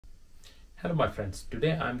Hello my friends,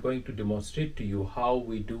 today I'm going to demonstrate to you how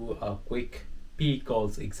we do a quick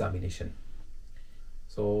pGALS examination.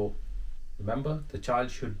 So remember, the child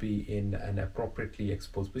should be in an appropriately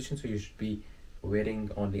exposed position, so you should be wearing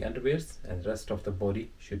only underwears and the rest of the body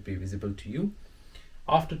should be visible to you.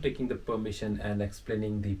 After taking the permission and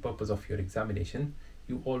explaining the purpose of your examination,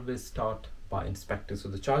 you always start by inspecting. So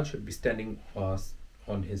the child should be standing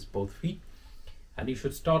on his both feet and you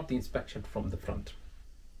should start the inspection from the front.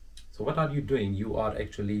 So what are you doing? You are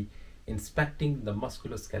actually inspecting the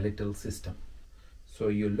musculoskeletal system. So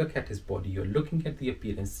you look at his body, you're looking at the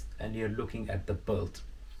appearance and you're looking at the build.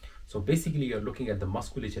 So basically you're looking at the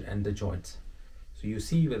musculature and the joints. So you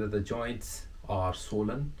see whether the joints are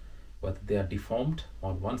swollen, whether they are deformed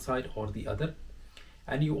on one side or the other.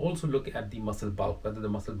 And you also look at the muscle bulk, whether the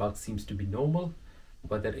muscle bulk seems to be normal,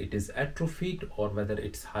 whether it is atrophied or whether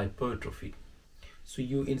it's hypertrophied. So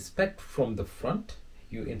you inspect from the front,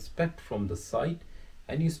 you inspect from the side,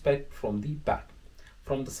 and you inspect from the back.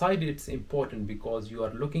 From the side it's important because you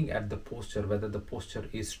are looking at the posture, whether the posture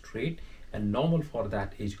is straight and normal for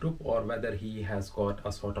that age group, or whether he has got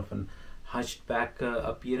a sort of an hunched back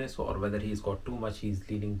appearance, or whether he's got too much, he's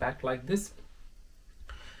leaning back like this.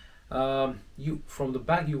 From the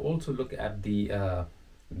back you also look at the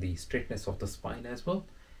straightness of the spine as well,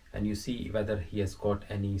 and you see whether he has got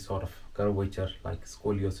any sort of curvature like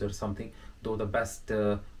scoliosis or something, though the best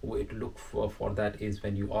way to look for that is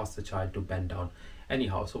when you ask the child to bend down.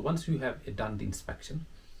 Anyhow, so once you have done the inspection,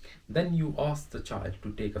 then you ask the child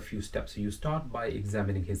to take a few steps. So you start by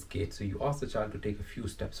examining his gait. So you ask the child to take a few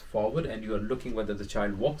steps forward and you are looking whether the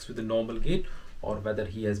child walks with a normal gait or whether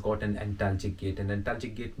he has got an antalgic gait. An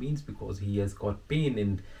antalgic gait means because he has got pain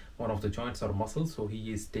in one of the joints or muscles, so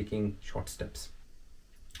he is taking short steps.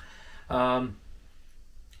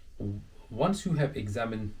 Once you have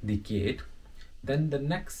examined the gait, then the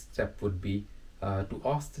next step would be to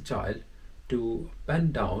ask the child to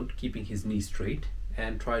bend down, keeping his knee straight,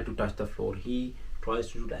 and try to touch the floor. He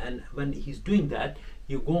tries to do that, and when he's doing that,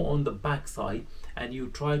 you go on the back side and you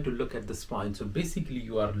try to look at the spine. So basically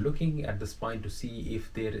you are looking at the spine to see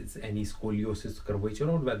if there is any scoliosis, curvature,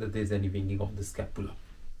 or whether there's any winging of the scapula.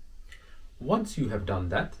 Once you have done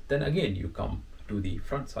that, then again you come to the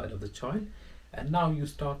front side of the child, and now you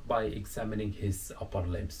start by examining his upper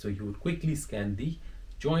limbs. So you would quickly scan the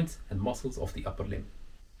joints and muscles of the upper limb.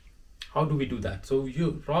 How do we do that? So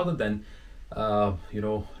you, rather than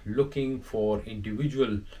looking for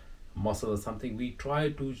individual muscle or something, we try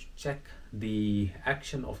to check the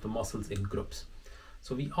action of the muscles in groups.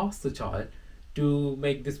 So we ask the child to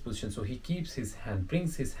make this position. So he keeps his hand,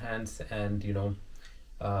 brings his hands and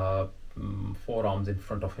forearms in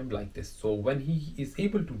front of him like this. So when he is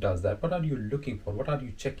able to does that, what are you looking for? What are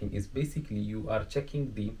you checking? Is basically you are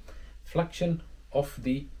checking the flexion of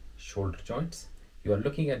the shoulder joints. You are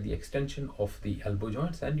looking at the extension of the elbow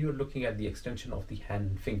joints, and you're looking at the extension of the hand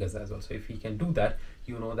and fingers as well. So if he can do that,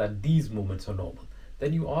 you know that these movements are normal.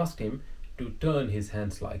 Then you ask him to turn his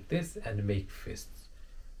hands like this and make fists.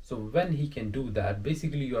 So when he can do that,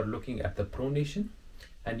 basically you are looking at the pronation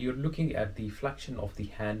and you're looking at the flexion of the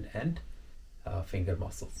hand and finger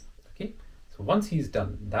muscles. Okay, so once he's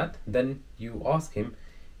done that, then you ask him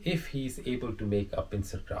if he's able to make a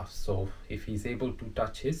pincer grasp. So if he's able to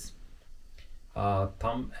touch his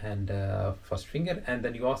thumb and first finger, and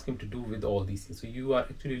then you ask him to do with all these things. So you are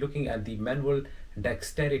actually looking at the manual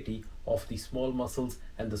dexterity of the small muscles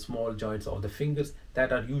and the small joints of the fingers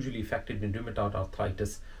that are usually affected in rheumatoid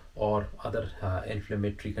arthritis or other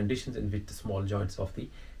inflammatory conditions in which the small joints of the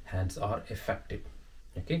hands are affected.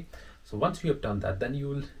 Okay, so once you have done that, then you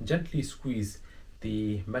will gently squeeze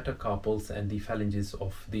the metacarpals and the phalanges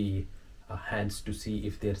of the hands to see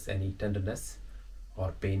if there's any tenderness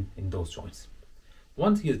or pain in those joints.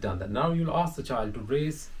 Once he has done that, now you'll ask the child to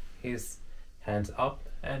raise his hands up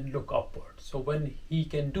and look upward. So when he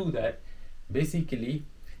can do that, basically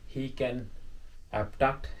he can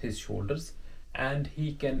abduct his shoulders and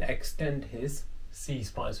he can extend his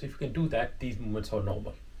C-spine. So if you can do that, these movements are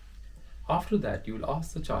normal. After that, you will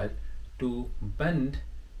ask the child to bend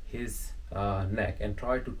his neck and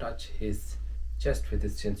try to touch his chest with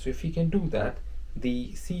his chin. So if he can do that,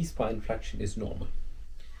 the C-spine flexion is normal.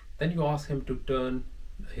 Then you ask him to turn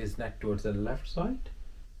his neck towards the left side.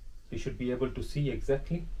 You should be able to see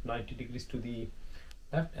exactly 90 degrees to the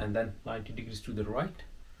left and then 90 degrees to the right.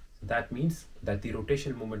 So that means that the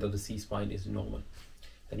rotational movement of the C-spine is normal.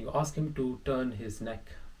 Then you ask him to turn his neck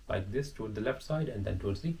like this toward the left side and then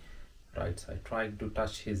towards the right side. Try to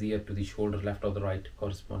touch his ear to the shoulder, left or the right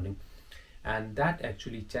corresponding. And that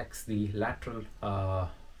actually checks the lateral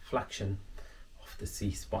flexion of the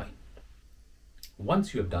C-spine.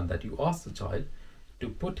 Once you have done that, you ask the child to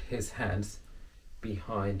put his hands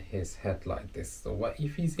behind his head like this. So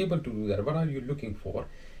if he's able to do that, what are you looking for?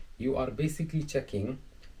 You are basically checking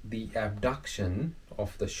the abduction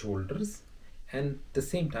of the shoulders and at the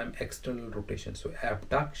same time external rotation. So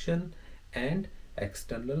abduction and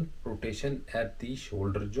external rotation at the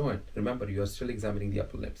shoulder joint. Remember, you are still examining the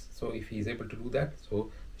upper limbs. So if he is able to do that,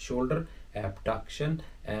 so shoulder abduction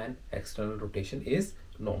and external rotation is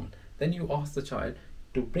normal. Then you ask the child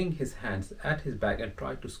to bring his hands at his back and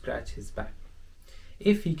try to scratch his back.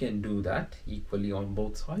 If he can do that equally on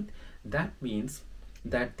both sides, that means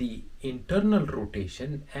that the internal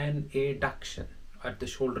rotation and adduction at the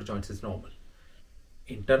shoulder joints is normal.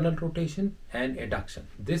 Internal rotation and adduction.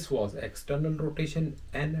 This was external rotation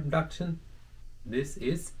and abduction. This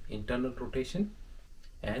is internal rotation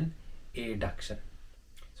and adduction.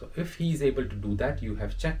 So if he is able to do that, you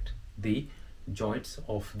have checked the joints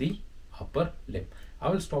of the upper limb. I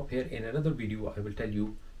will stop here. In another video, I will tell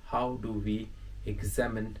you how do we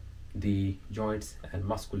examine the joints and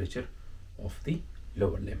musculature of the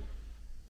lower limb.